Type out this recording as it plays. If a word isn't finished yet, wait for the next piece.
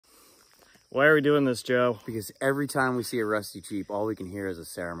Why are we doing this, Joe? Because every time we see a rusty Jeep, all we can hear is a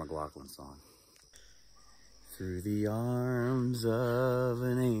Sarah McLachlan song. Through the arms of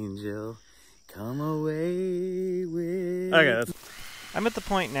an angel, come away with... Okay, I'm at the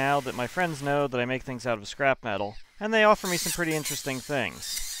point now that my friends know that I make things out of scrap metal, and they offer me some pretty interesting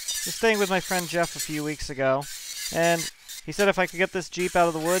things. Just staying with my friend Jeff a few weeks ago, and he said if I could get this Jeep out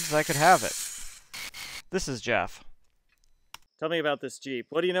of the woods, I could have it. This is Jeff. Tell me about this Jeep.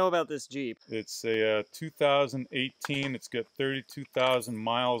 What do you know about this Jeep? It's a 2018. It's got 32,000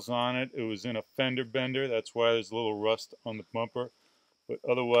 miles on it. It was in a fender bender. That's why there's a little rust on the bumper. But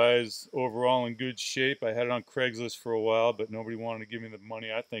otherwise, overall in good shape. I had it on Craigslist for a while, but nobody wanted to give me the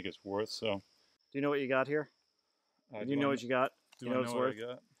money I think it's worth. So, Do you know what you got here? Do you know what you got? Do you know what it's worth?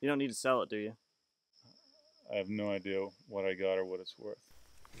 You don't need to sell it, do you? I have no idea what I got or what it's worth.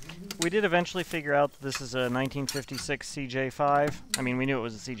 We did eventually figure out that this is a 1956 CJ5. I mean, we knew it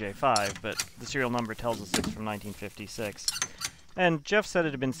was a CJ5, but the serial number tells us it's from 1956. And Jeff said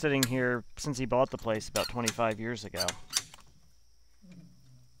it had been sitting here since he bought the place about 25 years ago.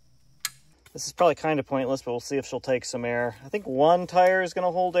 This is probably kind of pointless, but we'll see if she'll take some air. I think one tire is going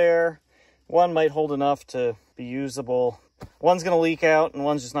to hold air. One might hold enough to be usable. One's going to leak out, and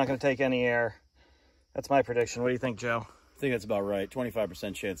one's just not going to take any air. That's my prediction. What do you think, Joe? I think that's about right.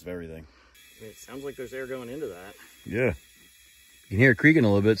 25% chance of everything. It sounds like there's air going into that. Yeah. You can hear it creaking a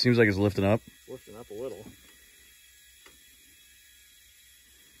little bit. Seems like it's lifting up. It's lifting up a little.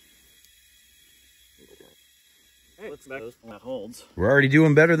 Hey, let's back that holds. We're already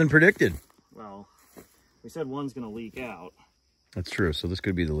doing better than predicted. Well, we said one's going to leak out. That's true. So this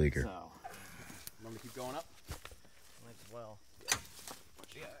could be the leaker. So, want to keep going up? Might as well.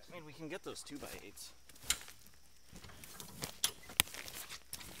 Yeah, I mean, we can get those 2x8s.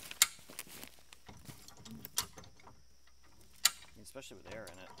 Especially with air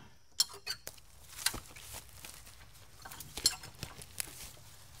in it.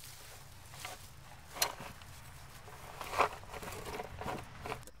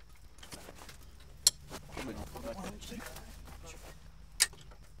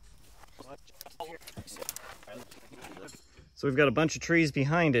 So we've got a bunch of trees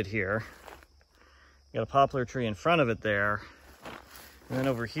behind it here. We've got a poplar tree in front of it there. And then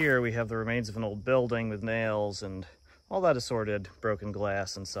over here we have the remains of an old building with nails and all that assorted broken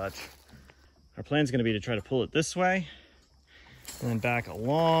glass and such. Our plan is going to be to try to pull it this way and then back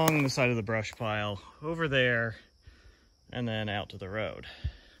along the side of the brush pile over there and then out to the road.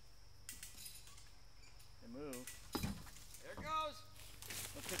 They move. There it goes.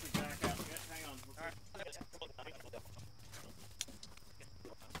 Let's get the jack out. Hang on. All right.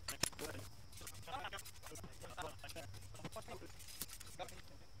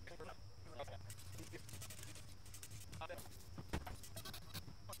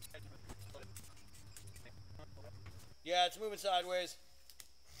 Yeah, it's moving sideways.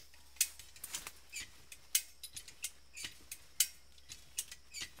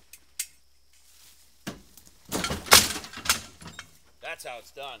 That's how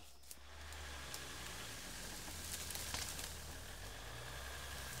it's done.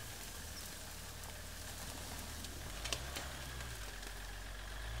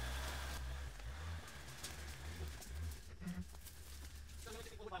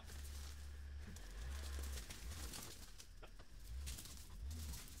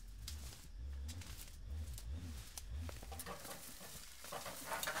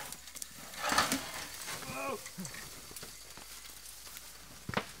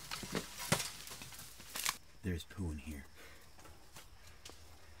 There's poo in here.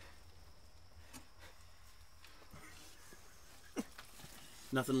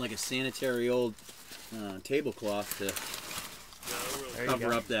 Nothing like a sanitary old tablecloth to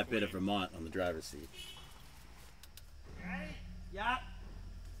cover up that bit of Vermont on the driver's seat. Ready? Yeah.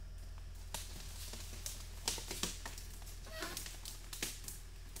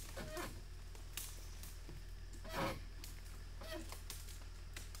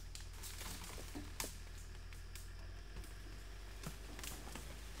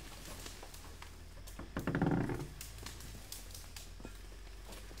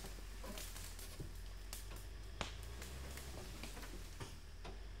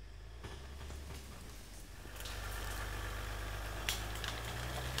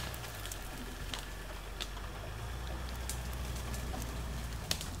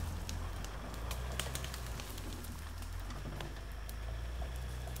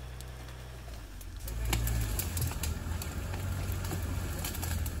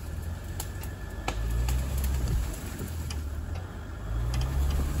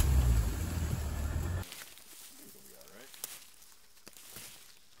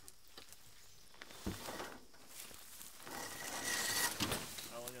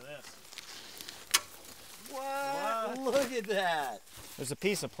 at that. There's a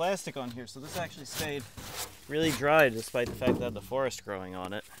piece of plastic on here, so this actually stayed really dry despite the fact that the forest growing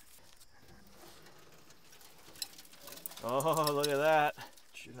on it. Oh, look at that.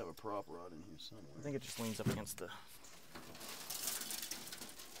 Should have a prop rod in here somewhere. I think it just leans up against the...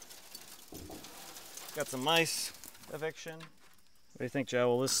 Got some mice eviction. What do you think, Joe?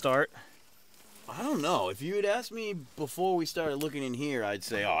 Will this start? I don't know. If you had asked me before we started looking in here, I'd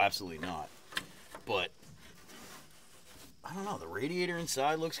say, oh, absolutely not. But I don't know. The radiator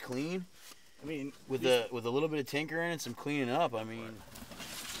inside looks clean. I mean, with a little bit of tinkering and some cleaning up. I mean,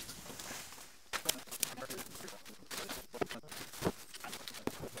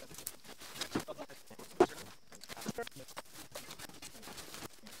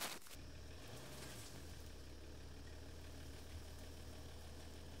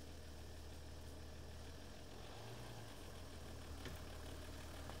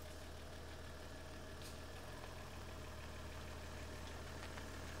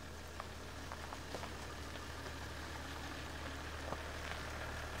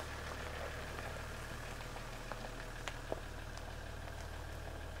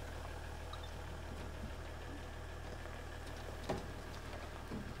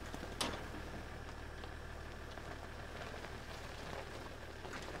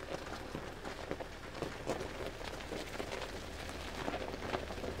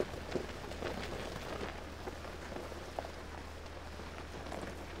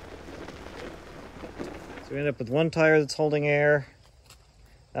 so we end up with one tire that's holding air.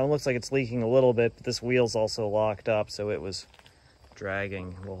 That one looks like it's leaking a little bit, but this wheel's also locked up, so it was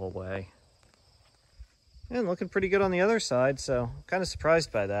dragging the whole way. And looking pretty good on the other side, so I'm kind of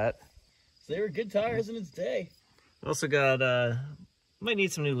surprised by that. they were good tires in its day. Also got, might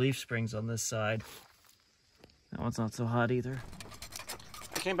need some new leaf springs on this side. That one's not so hot either.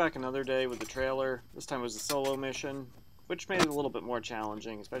 I came back another day with the trailer. This time it was a solo mission, which made it a little bit more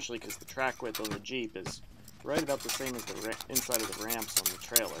challenging, especially because the track width on the Jeep is right about the same as the inside of the ramps on the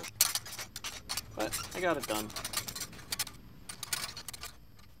trailer. But I got it done.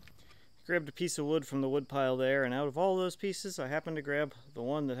 Grabbed a piece of wood from the wood pile there, and out of all those pieces, I happened to grab the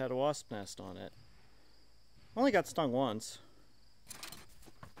one that had a wasp nest on it. Only got stung once.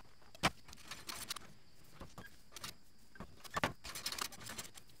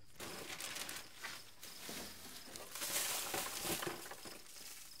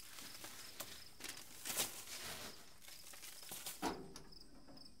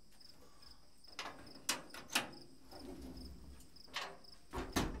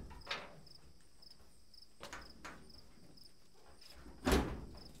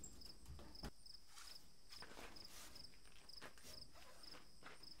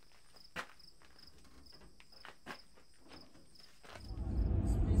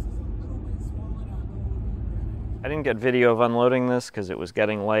 I didn't get video of unloading this because it was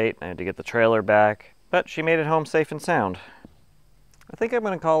getting late. I had to get the trailer back, but she made it home safe and sound. I think I'm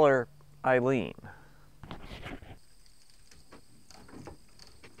going to call her Eileen.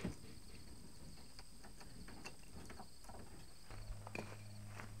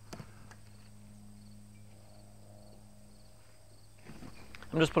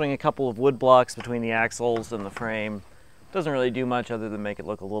 I'm just putting a couple of wood blocks between the axles and the frame. Doesn't really do much other than make it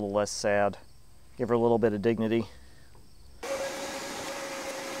look a little less sad. Give her a little bit of dignity.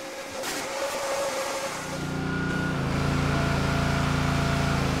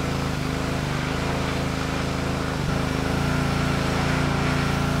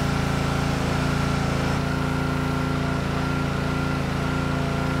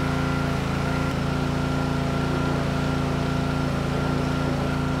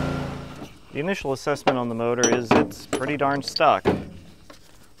 The initial assessment on the motor is it's pretty darn stuck.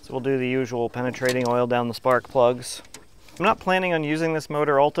 So we'll do the usual penetrating oil down the spark plugs. I'm not planning on using this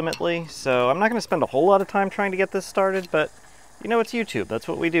motor ultimately, so I'm not going to spend a whole lot of time trying to get this started, but you know, it's YouTube. That's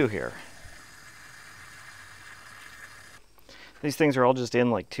what we do here. These things are all just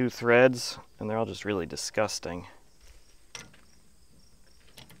in like 2 threads, and they're all just really disgusting.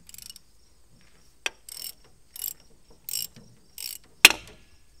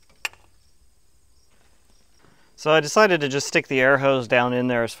 So I decided to just stick the air hose down in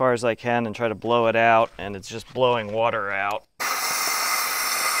there as far as I can and try to blow it out, and it's just blowing water out.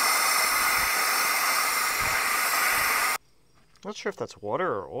 Not sure if that's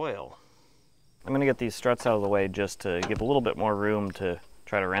water or oil. I'm gonna get these struts out of the way just to give a little bit more room to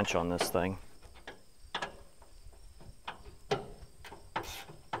try to wrench on this thing. I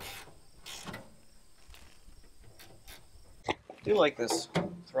do like this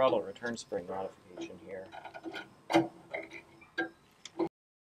throttle return spring modification here.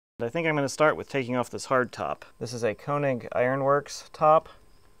 I think I'm going to start with taking off this hard top. This is a Koenig Ironworks top.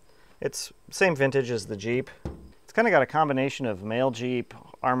 It's same vintage as the Jeep. It's kind of got a combination of male Jeep,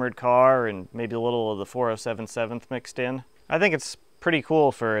 armored car, and maybe a little of the 407 7th mixed in. I think it's pretty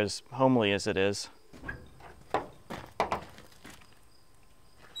cool for as homely as it is.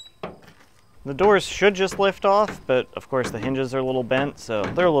 The doors should just lift off, but of course the hinges are a little bent, so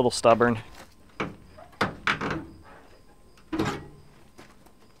they're a little stubborn.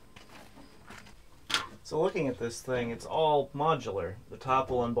 So looking at this thing, it's all modular. The top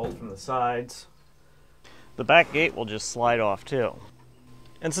will unbolt from the sides. The back gate will just slide off too.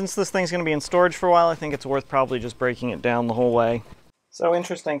 And since this thing's going to be in storage for a while, I think it's worth probably just breaking it down the whole way. So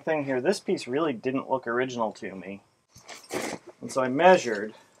interesting thing here, this piece really didn't look original to me. And so I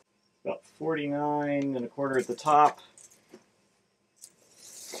measured about 49¼ at the top.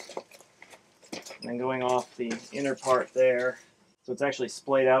 And then going off the inner part there. So it's actually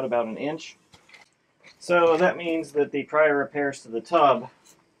splayed out about 1 inch. So that means that the prior repairs to the tub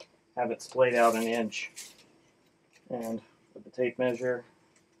have it splayed out 1 inch. And with the tape measure,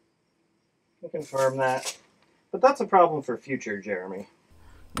 I can confirm that. But that's a problem for future Jeremy.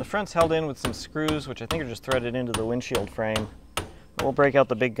 The front's held in with some screws, which I think are just threaded into the windshield frame. But we'll break out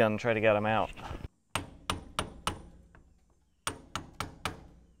the big gun and try to get them out.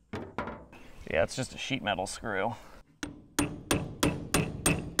 Yeah, it's just a sheet metal screw.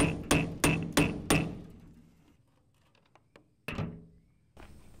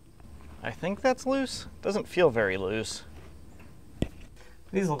 I think that's loose. Doesn't feel very loose.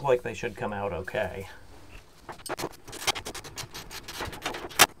 These look like they should come out okay.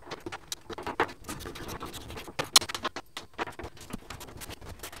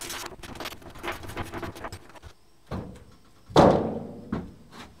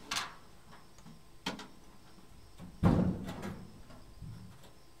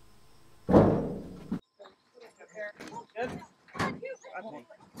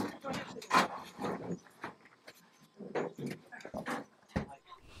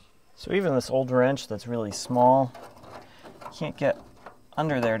 So even this old wrench that's really small, can't get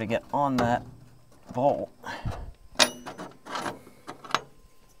under there to get on that bolt.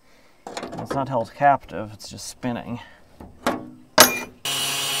 It's not held captive, it's just spinning.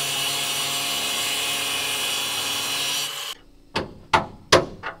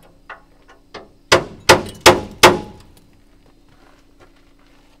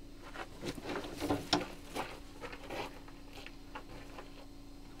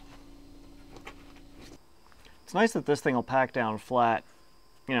 It's nice that this thing will pack down flat,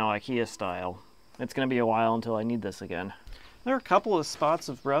 you know, IKEA style. It's going to be a while until I need this again. There are a couple of spots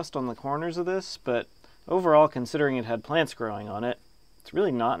of rust on the corners of this, but overall, considering it had plants growing on it, it's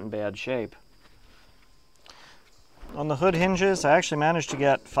really not in bad shape. On the hood hinges, I actually managed to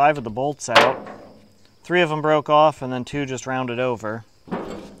get 5 of the bolts out. 3 of them broke off and then 2 just rounded over.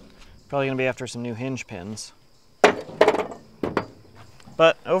 Probably going to be after some new hinge pins.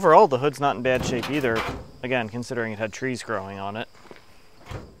 But overall, the hood's not in bad shape either, again, considering it had trees growing on it.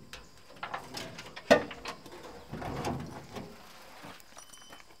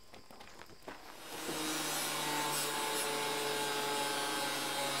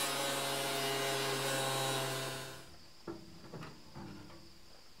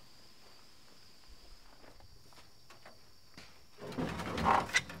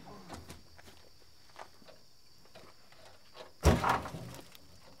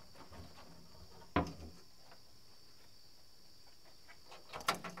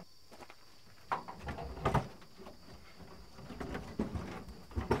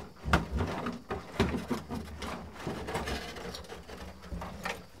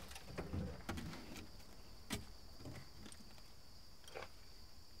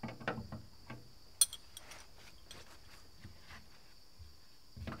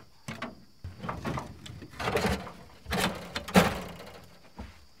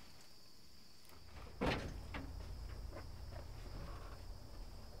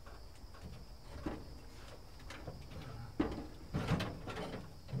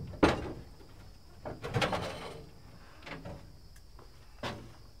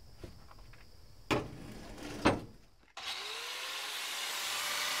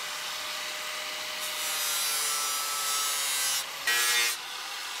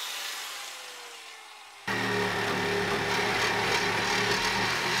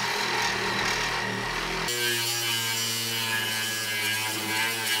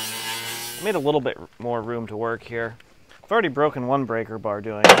 I made a little bit more room to work here. I've already broken 1 breaker bar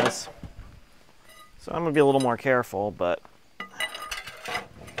doing this, so I'm going to be a little more careful, but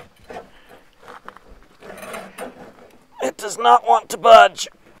it does not want to budge.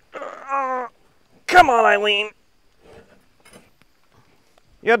 Come on, Eileen!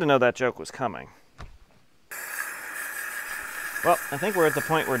 You had to know that joke was coming. Well, I think we're at the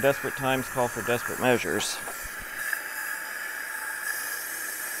point where desperate times call for desperate measures.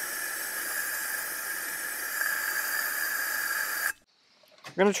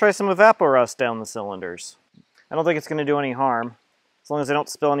 We're going to try some evaporust down the cylinders. I don't think it's going to do any harm. As long as I don't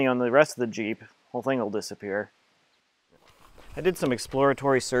spill any on the rest of the Jeep, the whole thing will disappear. I did some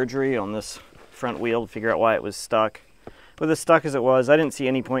exploratory surgery on this front wheel to figure out why it was stuck. With as stuck as it was, I didn't see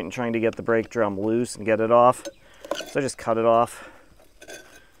any point in trying to get the brake drum loose and get it off. So I just cut it off.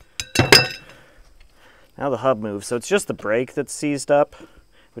 Now the hub moves, so it's just the brake that's seized up,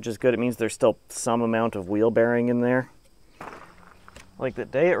 which is good. It means there's still some amount of wheel bearing in there. Like the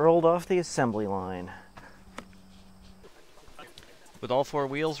day it rolled off the assembly line. With all four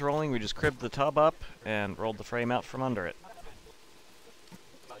wheels rolling, we just cribbed the tub up and rolled the frame out from under it.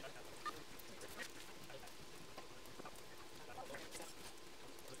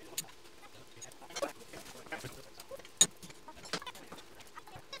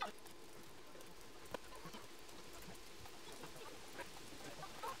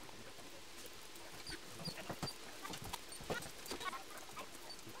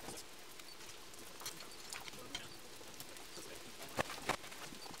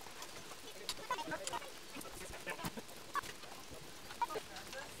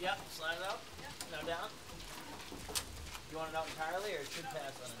 Yep, slide it out. Now down. You want it out entirely, or it should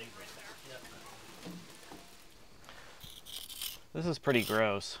pass underneath right there? Yep. This is pretty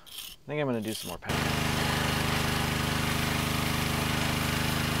gross. I think I'm going to do some more pounding.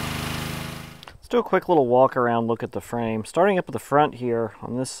 Let's do a quick little walk around look at the frame. Starting up at the front here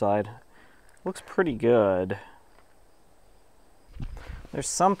on this side, looks pretty good. There's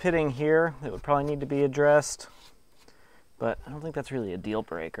some pitting here that would probably need to be addressed, but I don't think that's really a deal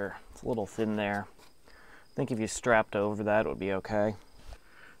breaker. It's a little thin there. I think if you strapped over that, it would be okay.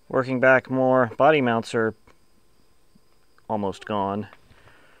 Working back more, body mounts are almost gone.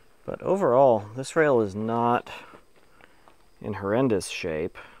 But overall, this rail is not in horrendous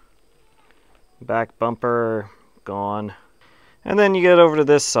shape. Back bumper, gone. And then you get over to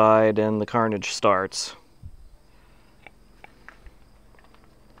this side and the carnage starts.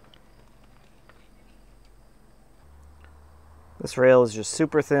 This rail is just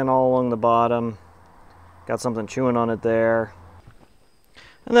super thin all along the bottom. Got something chewing on it there.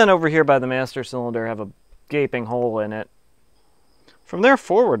 And then over here by the master cylinder, I have a gaping hole in it. From there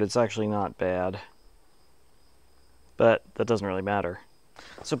forward, it's actually not bad. But that doesn't really matter.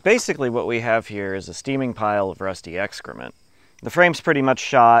 So basically what we have here is a steaming pile of rusty excrement. The frame's pretty much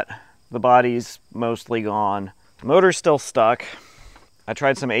shot. The body's mostly gone. The motor's still stuck. I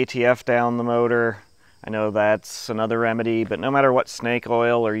tried some ATF down the motor. I know that's another remedy, but no matter what snake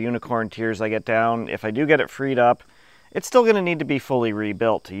oil or unicorn tears I get down, if I do get it freed up, it's still going to need to be fully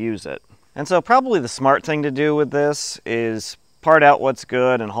rebuilt to use it. And so probably the smart thing to do with this is part out what's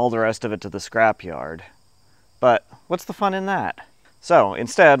good and haul the rest of it to the scrapyard. But what's the fun in that? So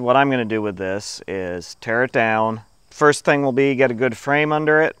instead, what I'm going to do with this is tear it down. First thing will be get a good frame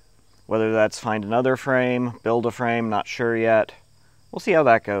under it. Whether that's find another frame, build a frame, not sure yet. We'll see how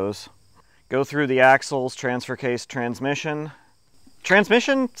that goes. Go through the axles, transfer case, transmission.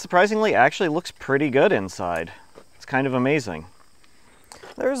 Transmission, surprisingly, actually looks pretty good inside. It's kind of amazing.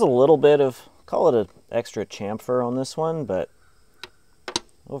 There's a little bit of, call it an extra chamfer on this one, but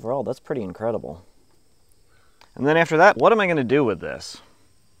overall, that's pretty incredible. And then after that, what am I going to do with this?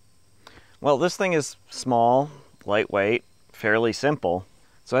 Well, this thing is small, lightweight, fairly simple.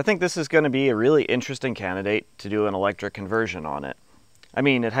 So I think this is going to be a really interesting candidate to do an electric conversion on it. I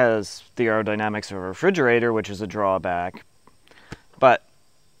mean, it has the aerodynamics of a refrigerator, which is a drawback, but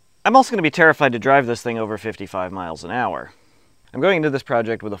I'm also going to be terrified to drive this thing over 55 miles an hour. I'm going into this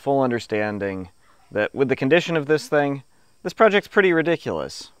project with a full understanding that with the condition of this thing, this project's pretty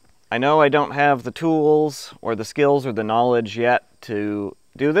ridiculous. I know I don't have the tools or the skills or the knowledge yet to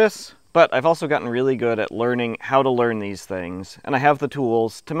do this, but I've also gotten really good at learning how to learn these things, and I have the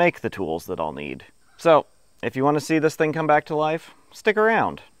tools to make the tools that I'll need. So, if you want to see this thing come back to life, stick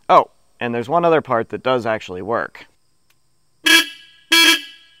around. Oh, and there's one other part that does actually work.